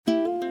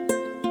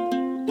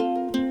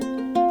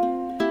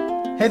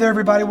Hey there,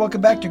 everybody.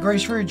 Welcome back to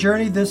Grace for Your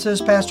Journey. This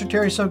is Pastor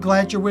Terry. So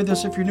glad you're with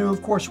us. If you're new,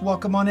 of course,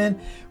 welcome on in.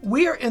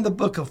 We are in the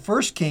book of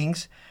 1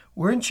 Kings.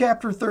 We're in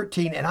chapter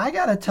 13, and I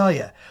got to tell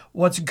you,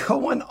 what's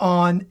going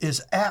on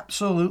is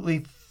absolutely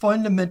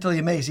fundamentally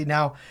amazing.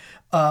 Now,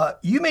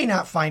 you may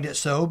not find it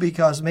so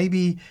because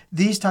maybe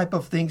these type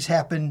of things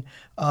happen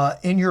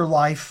in your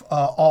life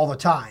all the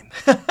time.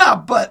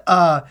 But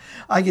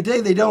I can tell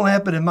you they don't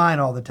happen in mine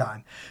all the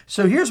time.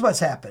 So here's what's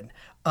happened.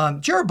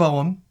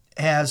 Jeroboam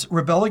has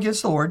rebelled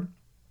against the Lord,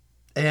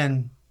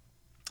 and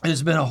it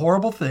has been a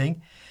horrible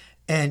thing.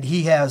 And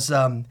he has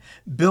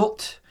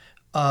built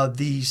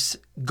these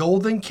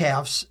golden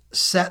calves,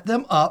 set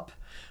them up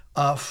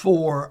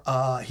for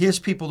his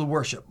people to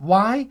worship.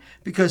 Why?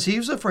 Because he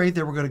was afraid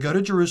they were going to go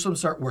to Jerusalem and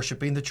start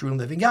worshiping the true and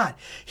living God.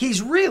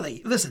 He's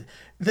really, listen,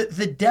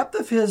 the depth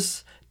of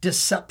his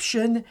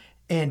deception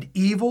and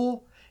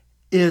evil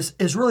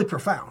is really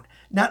profound.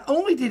 Not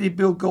only did he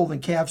build golden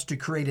calves to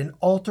create an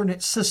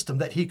alternate system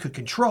that he could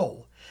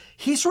control,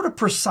 he sort of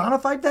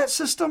personified that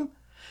system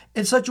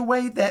in such a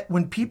way that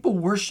when people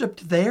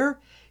worshiped there,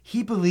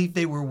 he believed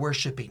they were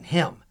worshiping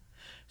him.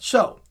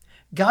 So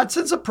God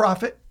sends a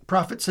prophet.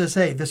 Prophet says,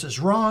 hey, this is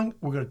wrong.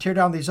 We're going to tear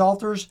down these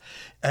altars.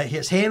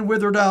 His hand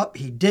withered up.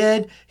 He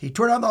did. He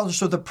tore down the altars.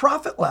 So the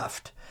prophet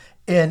left.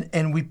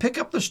 And we pick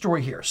up the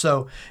story here.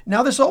 So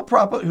now this old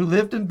prophet who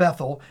lived in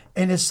Bethel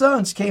and his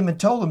sons came and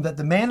told him that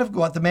the man of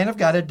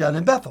God had done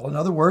in Bethel. In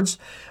other words,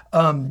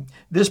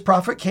 this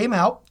prophet came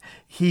out.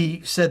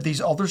 He said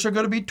these altars are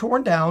going to be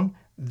torn down.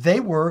 They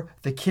were,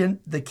 the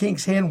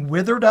king's hand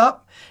withered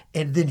up,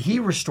 and then he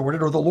restored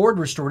it, or the Lord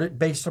restored it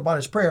based upon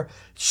his prayer.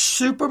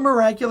 Super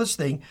miraculous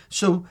thing.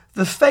 So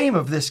the fame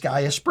of this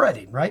guy is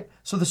spreading, right?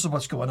 So this is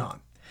what's going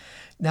on.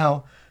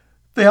 Now,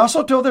 they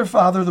also told their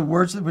father the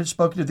words that were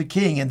spoken to the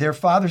king, and their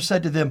father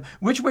said to them,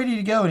 which way did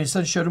he go? And his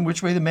son showed him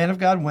which way the man of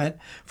God went.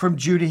 From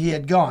Judah he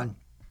had gone.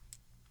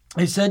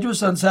 He said to his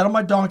son, saddle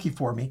my donkey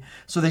for me.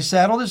 So they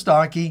saddled his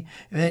donkey,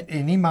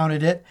 and he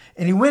mounted it,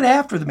 and he went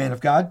after the man of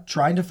God,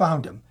 trying to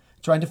find him.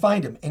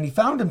 And he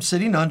found him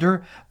sitting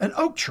under an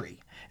oak tree.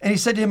 And he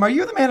said to him, are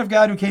you the man of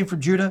God who came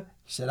from Judah?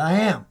 He said, I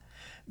am.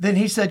 Then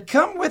he said,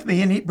 come with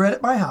me and eat bread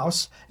at my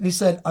house. And he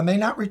said, I may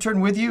not return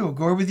with you or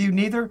go with you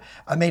neither.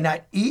 I may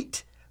not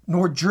eat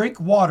nor drink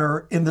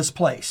water in this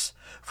place.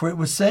 For it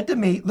was said to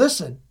me,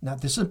 listen, now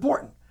this is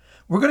important.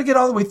 We're going to get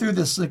all the way through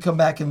this and come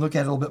back and look at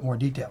it a little bit more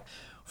detail.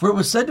 For it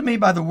was said to me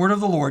by the word of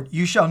the Lord,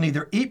 you shall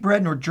neither eat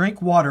bread nor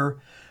drink water,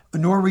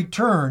 nor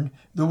return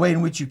the way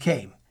in which you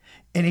came.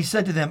 And he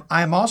said to them,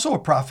 I am also a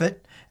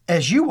prophet,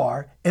 as you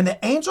are. And the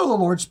angel of the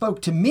Lord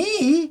spoke to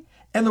me,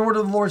 and the word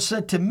of the Lord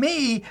said to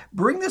me,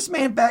 bring this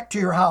man back to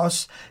your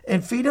house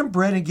and feed him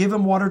bread and give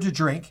him water to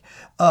drink.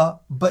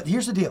 But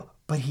here's the deal.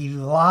 But he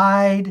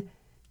lied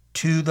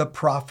to the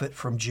prophet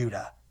from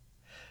Judah.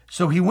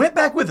 So he went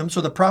back with him.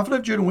 So the prophet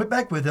of Judah went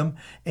back with him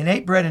and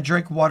ate bread and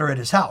drank water at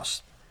his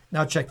house.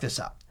 Now check this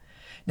out.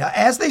 Now,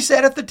 as they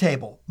sat at the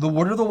table, the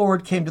word of the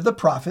Lord came to the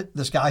prophet,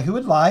 this guy who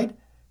had lied.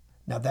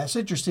 Now that's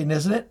interesting,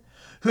 isn't it?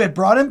 Who had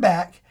brought him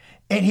back,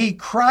 and he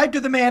cried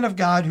to the man of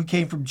God who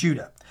came from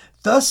Judah.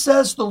 Thus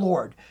says the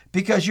Lord,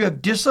 because you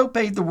have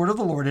disobeyed the word of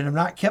the Lord and have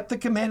not kept the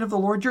command of the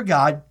Lord your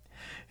God,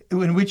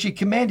 in which he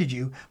commanded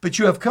you, but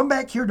you have come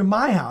back here to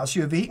my house,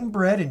 you have eaten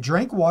bread and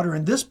drank water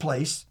in this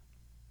place,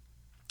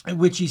 in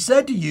which he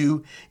said to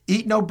you,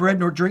 eat no bread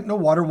nor drink no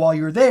water while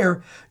you're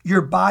there,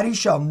 your body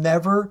shall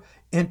never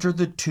enter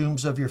the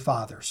tombs of your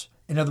fathers.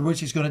 In other words,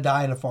 he's going to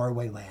die in a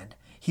faraway land.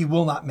 He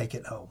will not make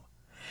it home.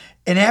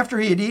 And after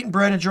he had eaten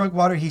bread and drunk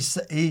water, he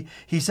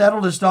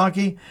saddled his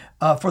donkey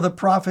for the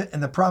prophet,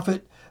 and the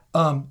prophet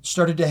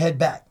started to head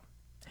back.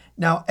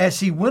 Now, as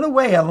he went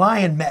away, a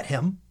lion met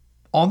him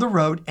on the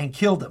road and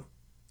killed him.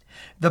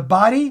 The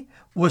body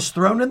was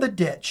thrown in the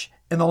ditch,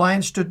 and the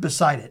lion stood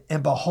beside it.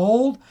 And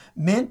behold,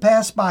 men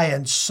passed by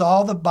and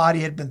saw the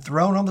body had been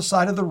thrown on the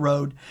side of the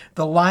road.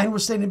 The lion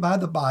was standing by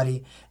the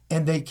body,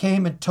 and they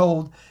came and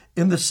told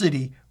in the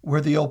city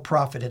where the old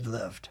prophet had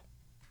lived.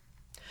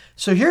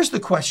 So here's the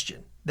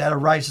question that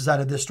arises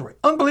out of this story.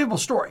 Unbelievable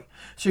story.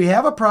 So you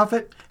have a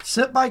prophet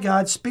sent by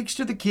God, speaks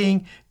to the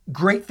king,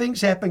 great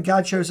things happen,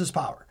 God shows his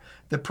power.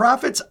 The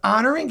prophet's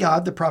honoring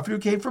God, the prophet who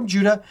came from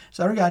Judah is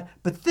honoring God,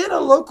 but then a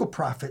local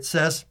prophet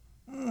says,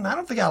 I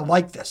don't think I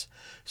like this.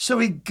 So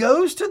he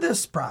goes to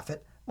this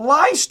prophet,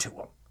 lies to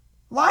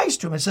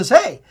him and says,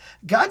 hey,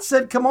 God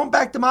said, come on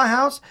back to my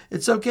house.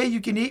 It's okay.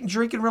 You can eat and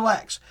drink and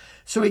relax.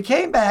 So he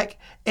came back,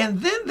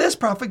 and then this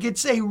prophet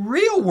gets a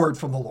real word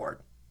from the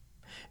Lord.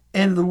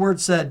 And the word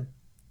said,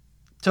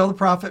 tell the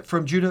prophet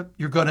from Judah,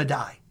 you're going to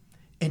die.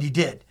 And he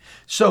did.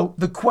 So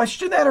the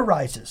question that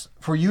arises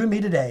for you and me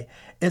today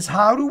is,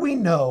 how do we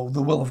know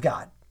the will of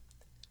God?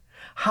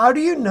 How do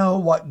you know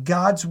what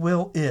God's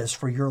will is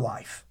for your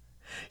life?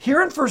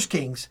 Here in 1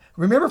 Kings,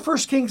 remember 1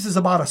 Kings is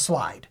about a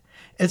slide.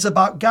 It's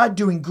about God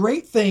doing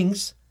great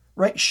things,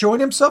 right? Showing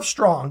himself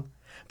strong,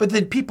 but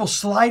then people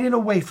sliding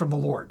away from the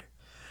Lord.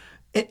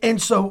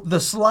 And so the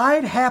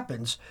slide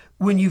happens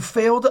when you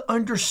fail to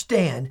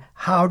understand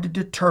how to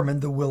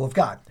determine the will of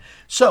God.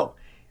 So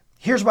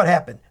here's what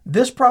happened.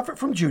 This prophet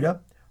from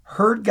Judah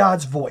heard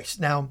God's voice.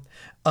 Now,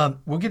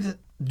 we'll get to,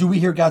 do we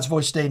hear God's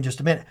voice today in just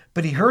a minute?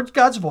 But he heard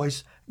God's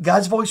voice.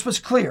 God's voice was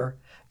clear.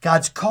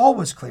 God's call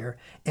was clear.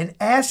 And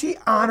as he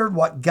honored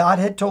what God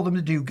had told him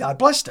to do, God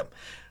blessed him.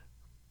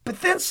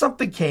 But then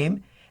something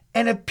came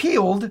and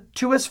appealed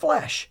to his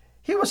flesh.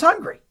 He was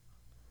hungry.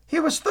 He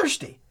was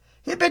thirsty.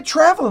 He had been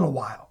traveling a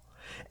while.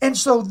 And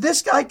so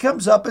this guy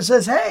comes up and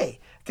says, hey,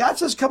 God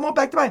says, come on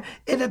back to mine.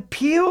 It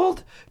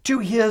appealed to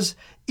his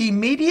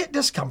immediate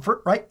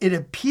discomfort, right? It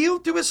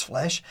appealed to his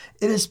flesh.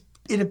 It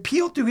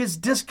appealed to his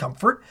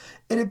discomfort.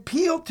 It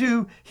appealed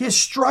to his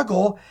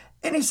struggle.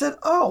 And he said,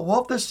 oh,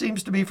 well, this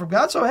seems to be from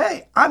God. So,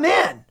 hey, I'm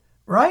in,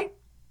 right?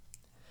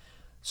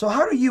 So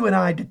how do you and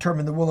I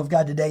determine the will of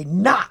God today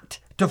not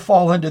to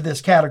fall into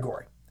this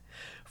category?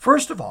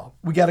 First of all,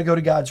 we got to go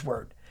to God's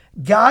word.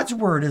 God's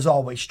word is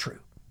always true.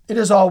 It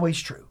is always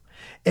true.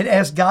 And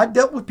as God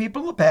dealt with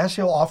people in the past,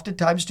 he'll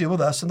oftentimes deal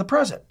with us in the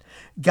present.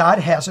 God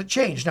hasn't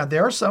changed. Now,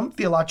 there are some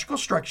theological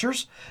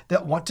structures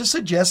that want to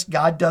suggest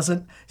God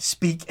doesn't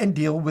speak and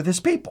deal with his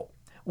people.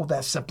 Well,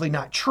 that's simply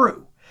not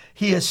true.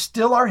 He is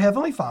still our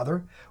Heavenly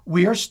Father.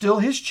 We are still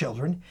his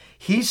children.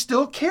 He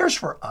still cares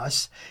for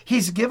us.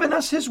 He's given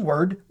us his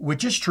word,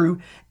 which is true,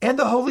 and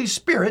the Holy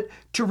Spirit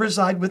to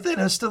reside within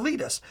us to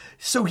lead us.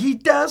 So he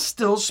does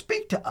still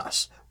speak to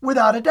us,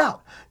 without a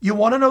doubt. You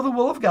want to know the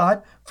will of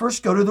God?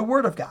 First, go to the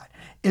word of God.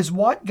 Is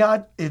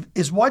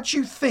what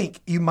you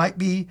think you might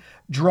be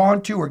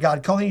drawn to or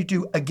God calling you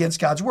to against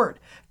God's word.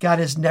 God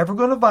is never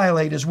going to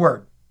violate his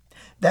word.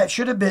 That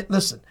should have been,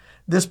 listen,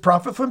 this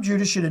prophet from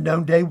Judah should have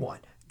known day one.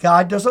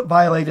 God doesn't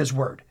violate his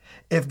word.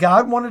 If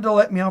God wanted to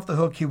let me off the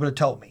hook, he would have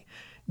told me.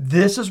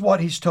 This is what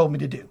he's told me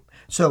to do.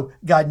 So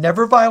God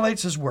never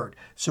violates his word.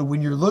 So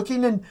when you're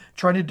looking and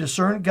trying to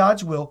discern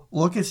God's will,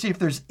 look and see if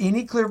there's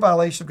any clear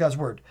violation of God's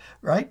word,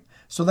 right?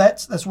 So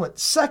that's what.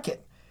 Second,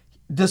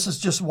 this is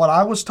just what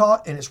I was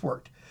taught and it's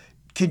worked.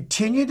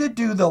 Continue to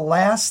do the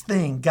last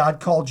thing God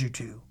called you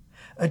to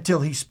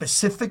until he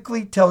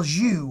specifically tells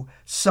you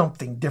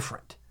something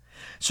different.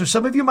 So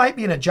some of you might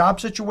be in a job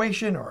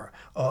situation or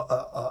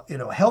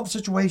a health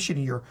situation,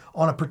 and you're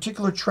on a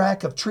particular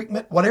track of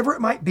treatment, whatever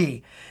it might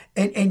be,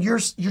 and you're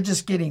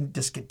just getting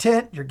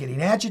discontent, you're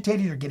getting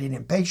agitated, you're getting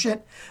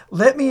impatient.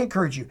 Let me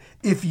encourage you.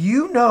 If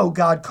you know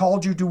God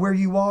called you to where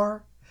you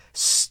are,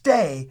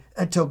 stay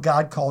until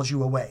God calls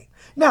you away.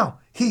 Now,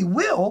 he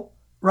will,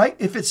 right,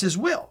 if it's his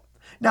will.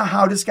 Now,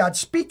 how does God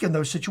speak in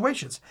those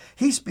situations?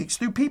 He speaks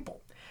through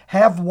people.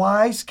 Have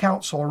wise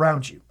counsel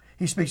around you.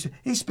 He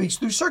speaks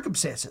through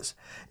circumstances.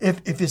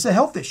 If it's a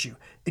health issue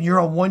and you're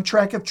on one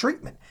track of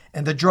treatment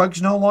and the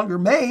drug's no longer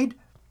made,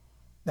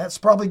 that's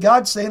probably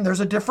God saying there's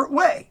a different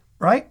way,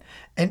 right?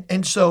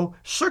 And so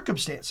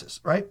circumstances,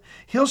 right?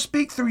 He'll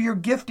speak through your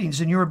giftings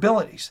and your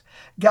abilities.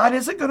 God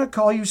isn't going to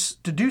call you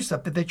to do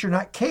something that you're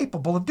not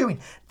capable of doing.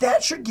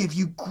 That should give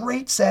you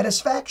great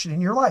satisfaction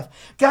in your life.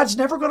 God's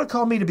never going to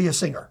call me to be a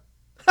singer.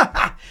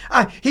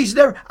 He's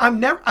never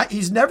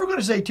going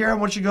to say, Terry, I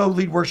want you to go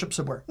lead worship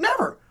somewhere.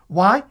 Never.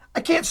 Why?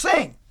 I can't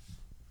sing.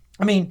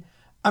 I mean,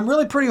 I'm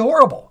really pretty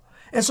horrible.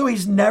 And so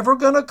he's never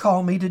going to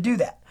call me to do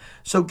that.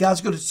 So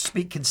God's going to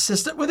speak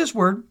consistent with his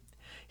word.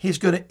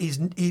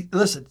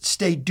 Listen,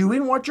 stay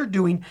doing what you're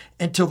doing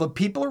until the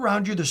people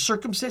around you, the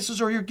circumstances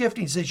or your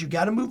gifting says you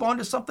got to move on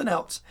to something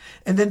else.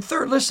 And then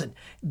third, listen,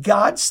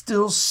 God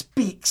still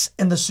speaks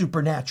in the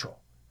supernatural.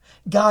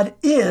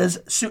 He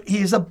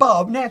is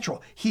above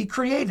natural. He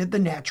created the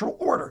natural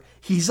order.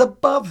 He's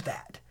above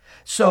that.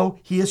 So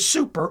he is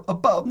super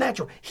above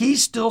natural. He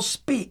still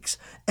speaks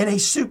in a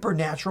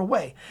supernatural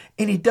way.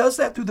 And he does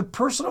that through the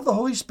person of the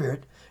Holy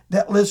Spirit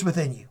that lives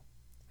within you.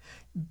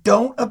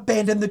 Don't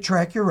abandon the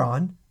track you're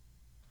on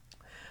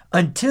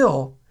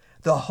until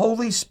the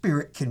Holy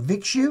Spirit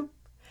convicts you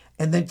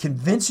and then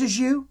convinces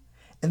you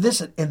and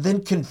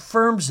then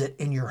confirms it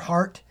in your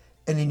heart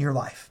and in your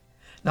life.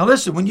 Now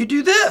listen, when you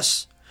do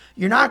this,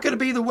 you're not going to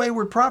be the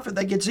wayward prophet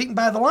that gets eaten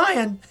by the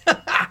lion.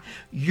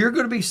 You're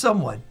going to be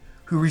someone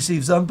who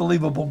receives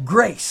unbelievable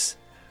grace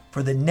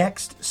for the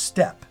next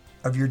step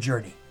of your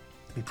journey.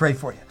 We pray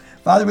for you.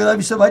 Father, we love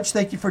you so much.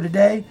 Thank you for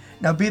today.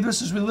 Now be with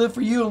us as we live for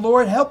you. And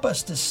Lord, help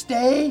us to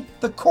stay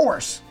the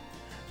course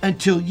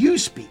until you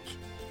speak.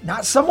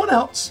 Not someone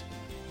else,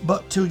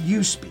 but till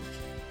you speak.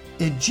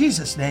 In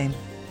Jesus' name,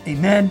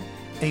 amen,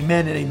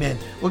 amen, and amen.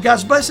 Well,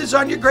 God's blessings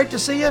on you. Great to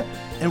see you.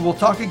 And we'll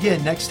talk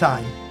again next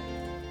time.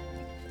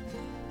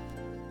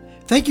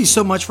 Thank you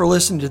so much for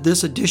listening to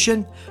this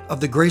edition of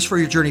the Grace for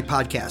Your Journey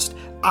podcast.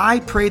 I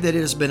pray that it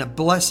has been a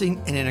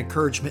blessing and an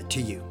encouragement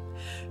to you.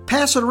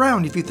 Pass it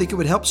around if you think it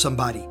would help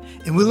somebody.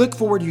 And we look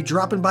forward to you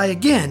dropping by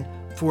again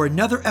for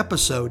another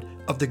episode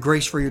of the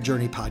Grace for Your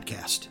Journey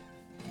podcast.